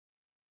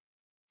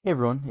Hey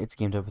everyone, it's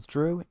GameDev with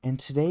Drew, and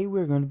today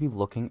we're going to be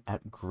looking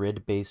at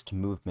grid-based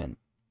movement.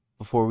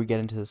 Before we get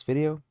into this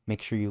video,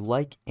 make sure you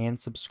like and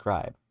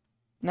subscribe.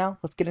 Now,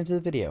 let's get into the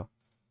video.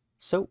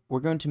 So, we're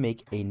going to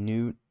make a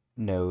new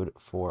node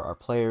for our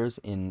players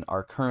in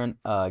our current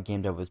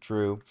GameDev with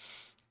Drew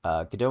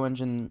Godot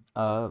engine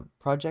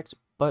project,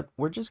 but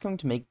we're just going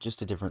to make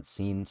just a different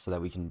scene so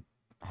that we can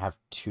have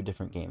two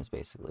different games,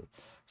 basically.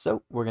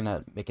 So, we're going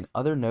to make an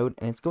other node,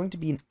 and it's going to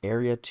be an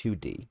area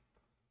 2D.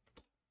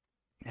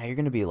 Now you're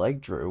going to be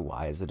like, Drew,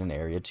 why is it an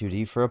area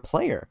 2D for a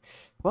player?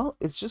 Well,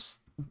 it's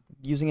just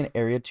using an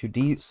area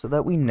 2D so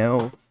that we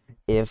know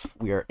if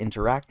we are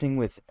interacting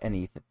with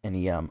any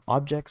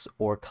objects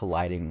or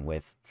colliding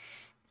with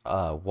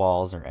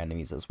walls or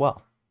enemies as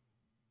well.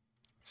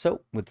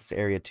 So with this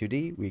area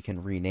 2D, we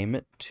can rename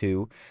it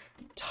to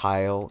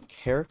tile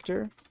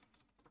character.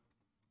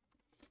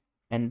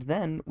 And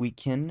then we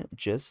can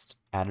just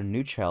add a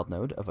new child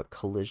node of a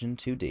collision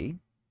 2D.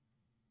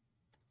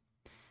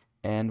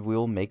 And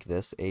we'll make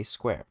this a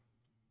square.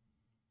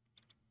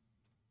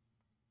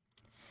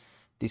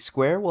 The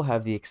square will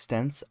have the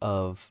extents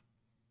of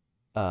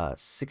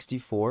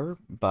 64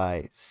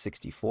 by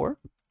 64,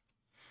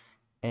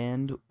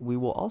 and we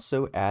will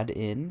also add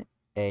in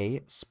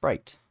a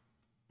sprite.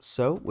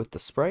 So with the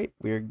sprite,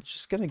 we're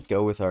just going to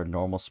go with our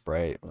normal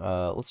sprite.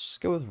 Let's just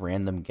go with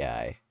random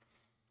guy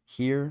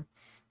here,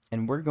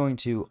 and we're going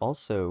to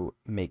also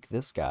make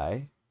this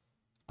guy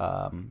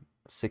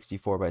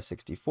 64 by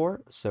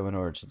 64. So in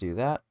order to do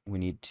that, we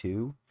need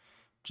to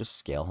just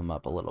scale him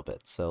up a little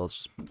bit. So let's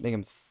just make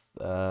him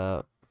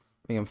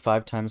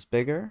 5 times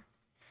bigger,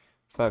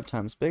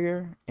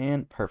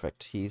 and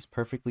perfect. He's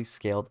perfectly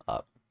scaled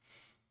up.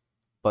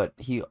 But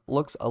he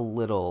looks a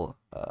little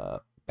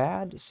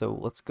bad, so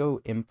let's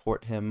go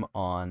import him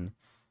on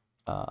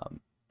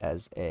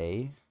as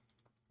a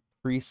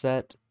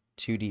preset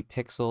 2D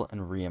pixel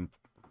and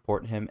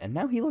re-import him, and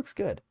now he looks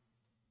good.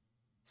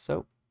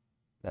 So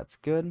that's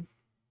good.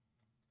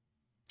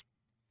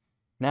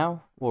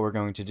 Now, what we're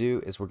going to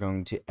do is we're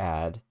going to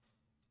add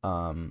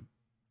a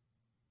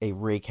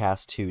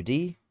Raycast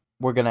 2D.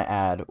 We're going to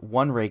add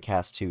one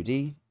Raycast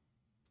 2D.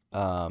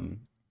 And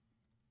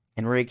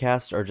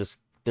Raycasts are just,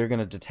 they're going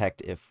to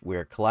detect if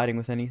we're colliding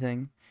with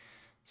anything.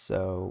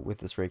 So with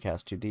this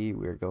Raycast 2D,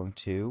 we're going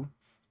to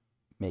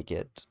make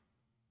it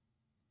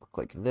look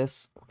like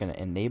this. We're going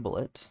to enable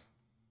it.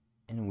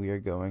 And we are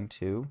going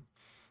to,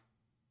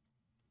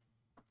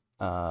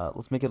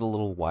 let's make it a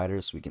little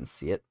wider so we can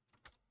see it.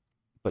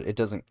 But it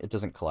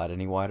doesn't collide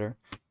any wider,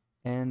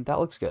 and that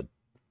looks good.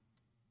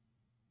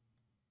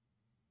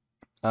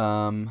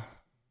 Yeah,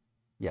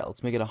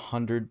 let's make it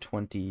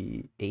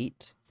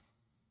 128,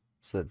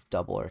 so that's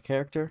double our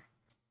character.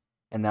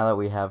 And now that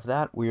we have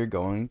that, we are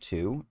going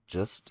to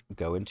just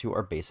go into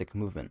our basic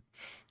movement.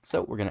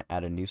 So we're going to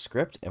add a new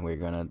script, and we're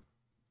going to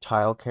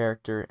tile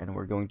character, and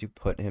we're going to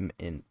put him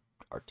in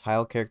our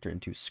tile character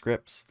into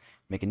scripts,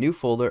 make a new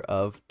folder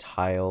of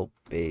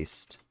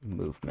tile-based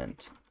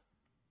movement.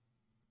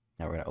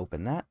 Now we're going to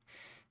open that,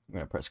 we're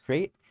going to press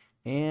create,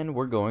 and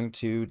we're going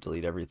to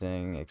delete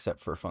everything except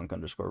for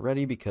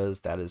func_ready because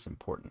that is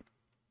important.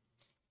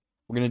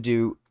 We're going to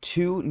do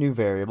two new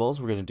variables.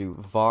 We're going to do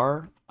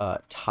var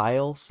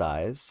tile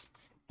size,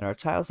 and our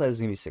tile size is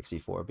going to be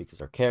 64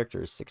 because our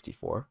character is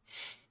 64.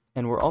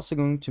 And we're also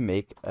going to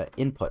make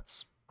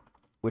inputs,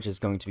 which is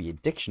going to be a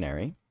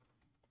dictionary.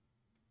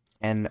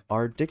 And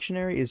our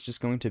dictionary is just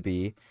going to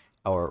be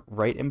our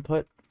right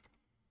input,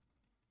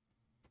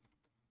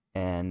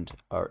 and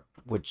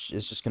which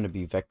is just going to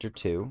be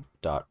vector2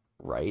 dot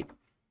right,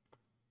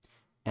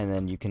 and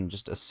then you can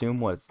just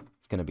assume what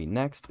it's going to be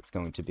next. It's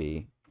going to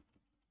be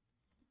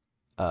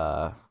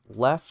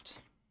left,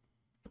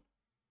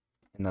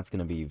 and that's going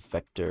to be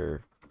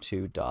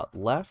vector2 dot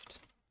left,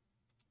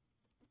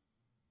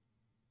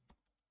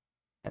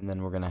 and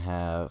then we're going to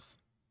have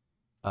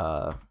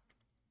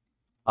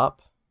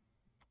up,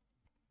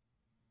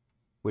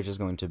 which is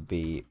going to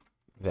be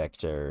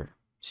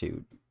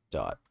vector2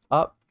 dot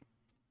up.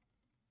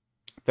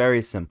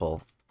 Very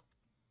simple.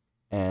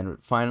 And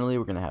finally,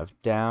 we're going to have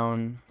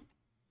down,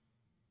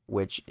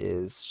 which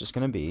is just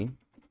going to be,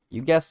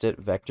 you guessed it,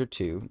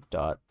 vector2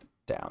 dot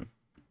down.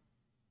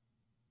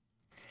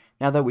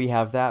 Now that we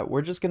have that,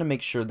 we're just going to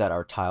make sure that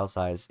our tile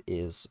size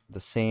is the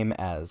same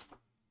as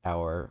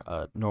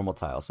our normal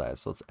tile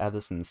size. So let's add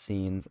this in the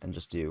scenes and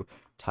just do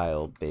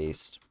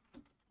tile-based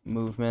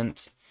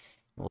movement.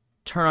 We'll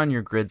turn on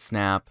your grid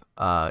snap.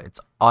 It's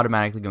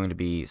automatically going to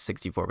be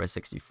 64 by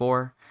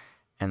 64.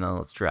 And then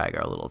let's drag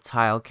our little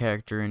tile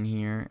character in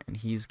here, and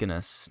he's going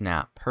to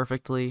snap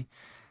perfectly.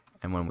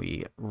 And when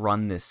we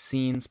run this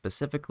scene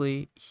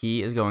specifically,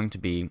 he is going to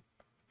be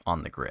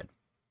on the grid.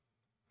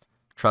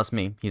 Trust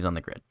me, he's on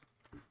the grid.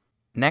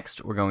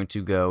 Next, we're going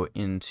to go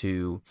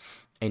into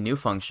a new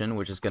function,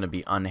 which is going to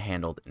be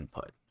unhandled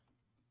input.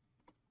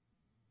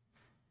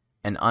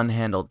 An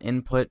unhandled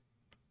input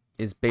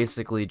is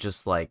basically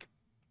just like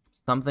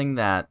something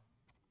that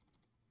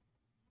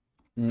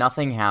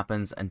nothing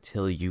happens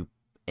until you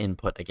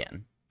input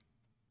again.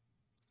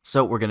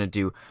 So we're going to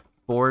do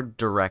for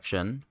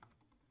direction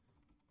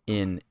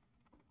in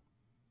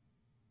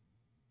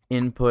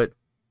input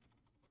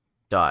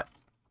dot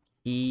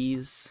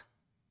keys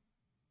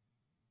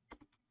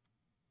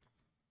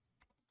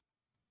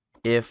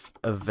if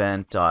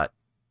event dot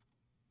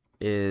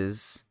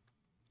is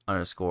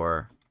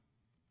underscore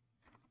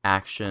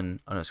action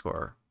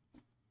underscore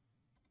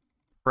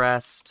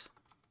pressed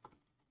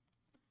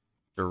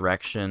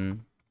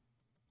direction,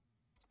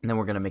 and then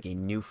we're going to make a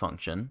new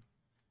function,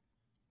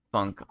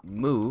 func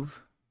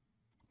move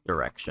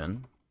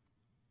direction,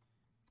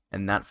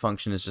 and that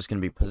function is just going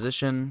to be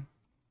position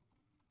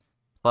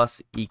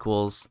plus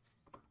equals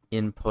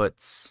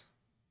inputs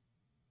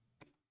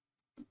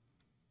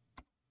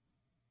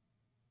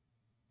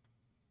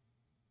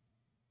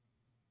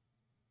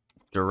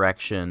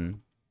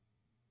direction,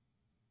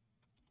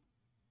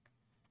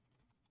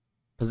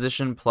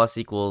 position plus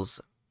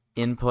equals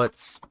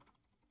inputs,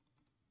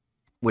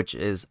 which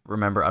is,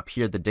 remember, up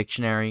here the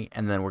dictionary,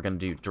 and then we're going to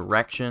do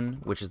direction,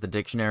 which is the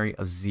dictionary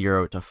of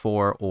 0 to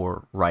 4,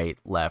 or right,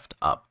 left,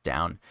 up,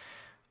 down,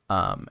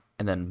 and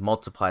then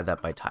multiply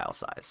that by tile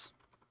size.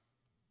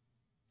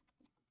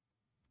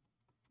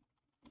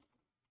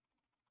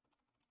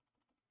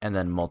 And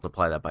then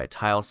multiply that by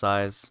tile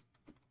size.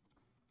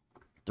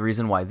 The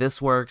reason why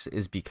this works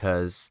is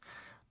because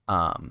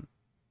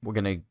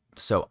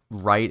so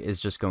right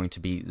is just going to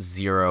be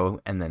 0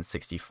 and then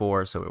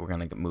 64, so we're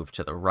going to move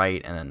to the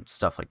right and then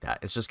stuff like that.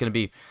 It's just going to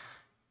be,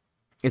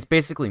 it's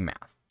basically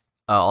math.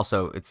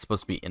 Also, it's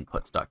supposed to be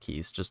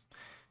inputs.keys. Just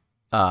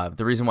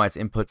the reason why it's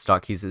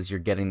inputs.keys is you're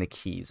getting the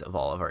keys of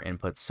all of our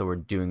inputs, so we're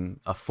doing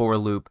a for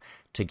loop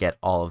to get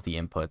all of the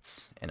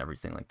inputs and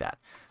everything like that.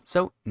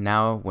 So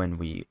now when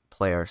we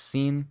play our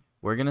scene,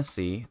 we're going to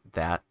see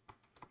that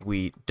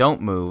we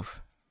don't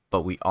move,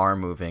 but we are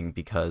moving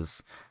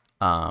because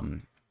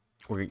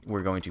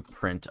we're going to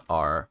print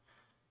our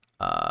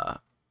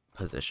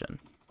position.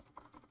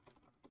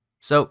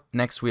 So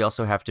next we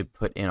also have to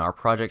put in our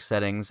project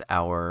settings,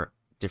 our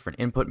different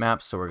input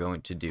maps. So we're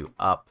going to do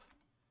up,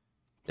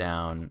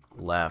 down,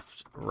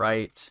 left,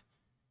 right,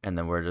 and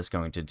then we're just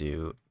going to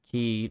do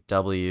key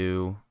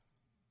W,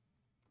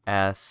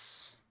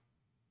 S,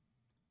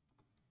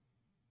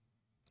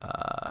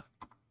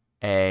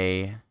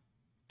 A,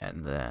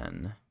 and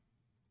then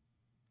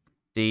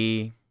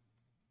D.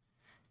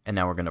 And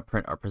now we're going to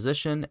print our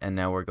position, and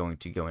now we're going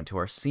to go into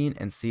our scene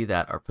and see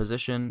that our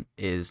position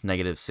is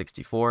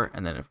 -64,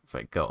 and then if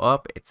I go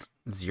up, it's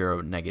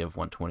 0,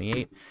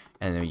 -128,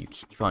 and then you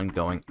keep on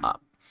going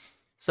up.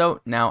 So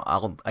now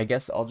I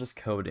guess I'll just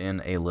code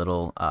in a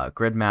little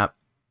grid map.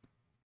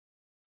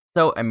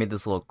 So I made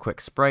this little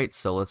quick sprite,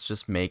 so let's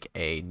just make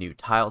a new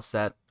tile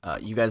set.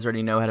 You guys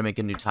already know how to make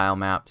a new tile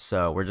map,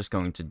 so we're just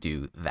going to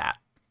do that.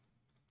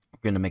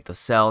 We're going to make the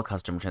cell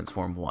custom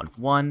transform 1,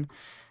 1.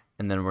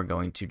 And then we're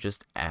going to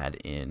just add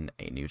in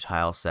a new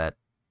tile set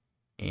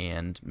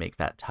and make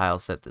that tile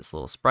set this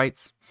little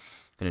sprites.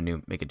 I'm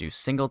going to make a new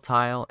single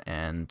tile,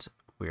 and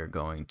we're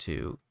going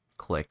to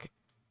click,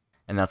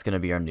 and that's going to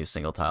be our new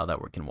single tile that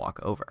we can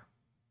walk over.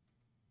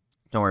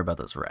 Don't worry about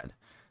this red.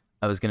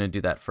 I was going to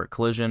do that for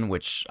collision,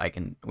 which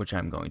I'm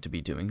going to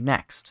be doing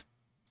next.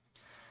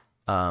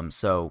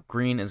 So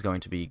green is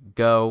going to be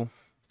go,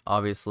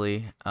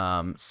 obviously.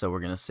 So we're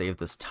going to save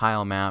this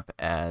tile map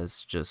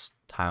as just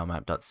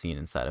tilemap.scene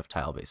inside of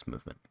tile-based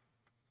movement.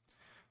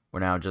 We're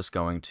now just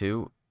going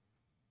to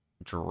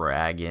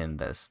drag in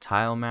this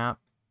tile map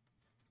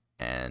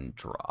and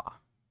draw.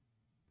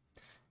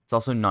 It's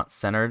also not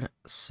centered,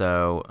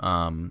 so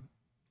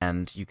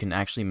and you can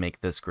actually make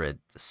this grid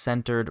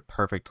centered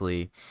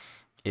perfectly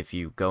if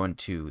you go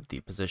into the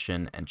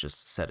position and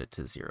just set it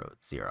to 0,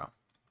 0.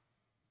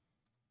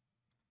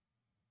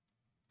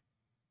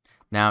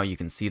 Now you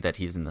can see that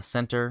he's in the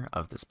center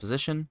of this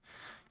position.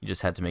 You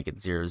just had to make it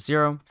 0,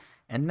 0.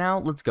 And now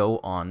let's go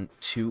on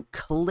to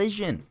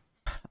collision.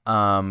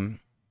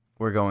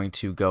 We're going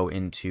to go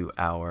into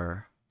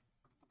our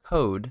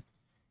code,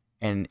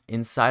 and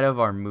inside of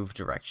our move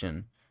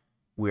direction,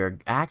 we're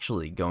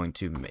actually going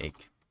to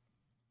make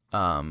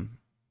and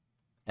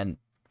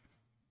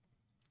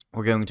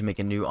we're going to make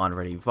a new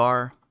onReady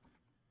var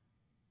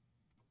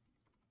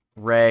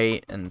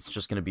ray, and it's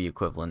just going to be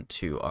equivalent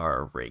to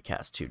our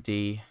Raycast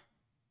 2D.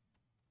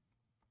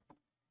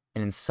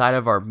 And inside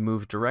of our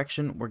move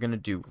direction, we're going to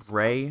do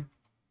ray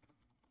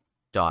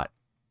dot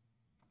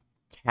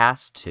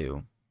cast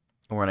to,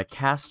 and we're going to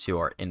cast to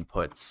our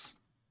inputs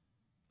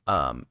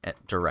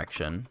at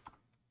direction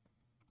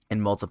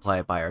and multiply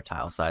it by our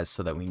tile size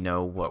so that we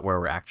know where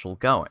we're actually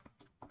going.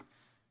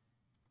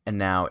 And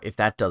now if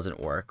that doesn't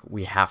work,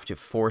 we have to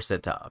force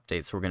it to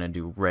update. So we're going to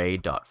do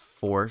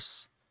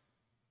ray.force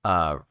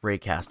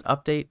raycast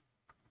update.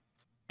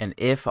 And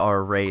if our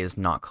array is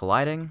not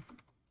colliding,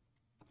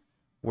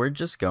 we're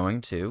just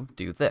going to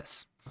do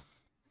this.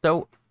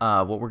 So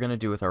what we're going to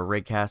do with our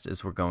raycast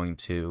is we're going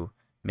to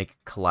make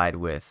it collide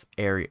with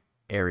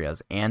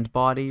areas and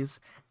bodies,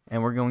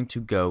 and we're going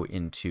to go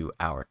into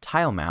our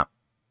tile map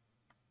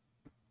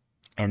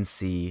and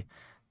see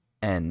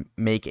and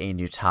make a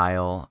new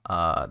tile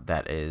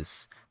that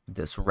is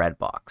this red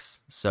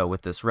box. So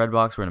with this red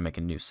box, we're going to make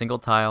a new single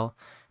tile,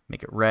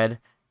 make it red,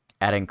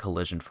 adding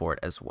collision for it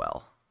as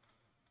well.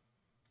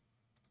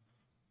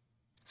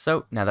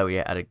 So now that we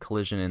added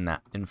collision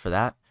in for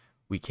that,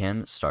 we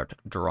can start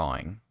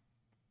drawing.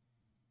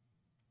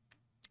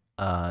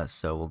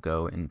 So we'll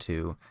go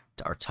into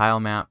our tile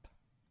map,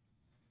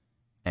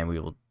 and we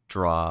will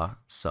draw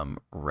some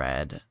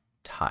red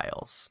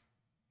tiles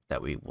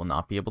that we will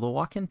not be able to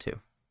walk into.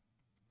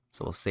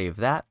 So we'll save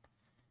that,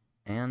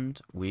 and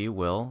we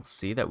will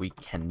see that we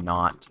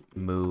cannot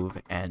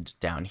move, and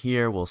down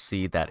here we'll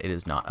see that it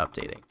is not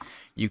updating.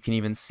 You can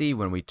even see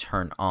when we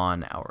turn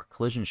on our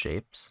collision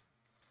shapes,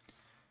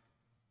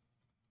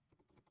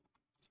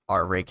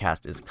 our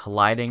raycast is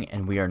colliding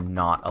and we are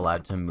not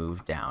allowed to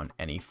move down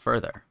any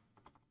further.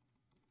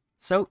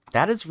 So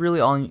that is really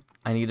all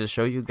I need to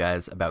show you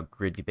guys about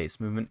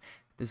grid-based movement.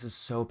 This is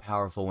so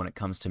powerful when it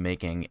comes to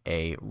making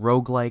a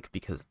roguelike,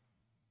 because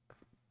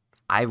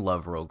I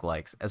love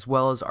roguelikes as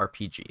well as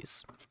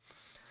RPGs.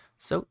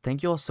 So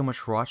thank you all so much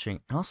for watching,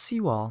 and I'll see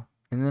you all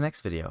in the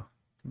next video.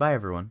 Bye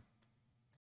everyone.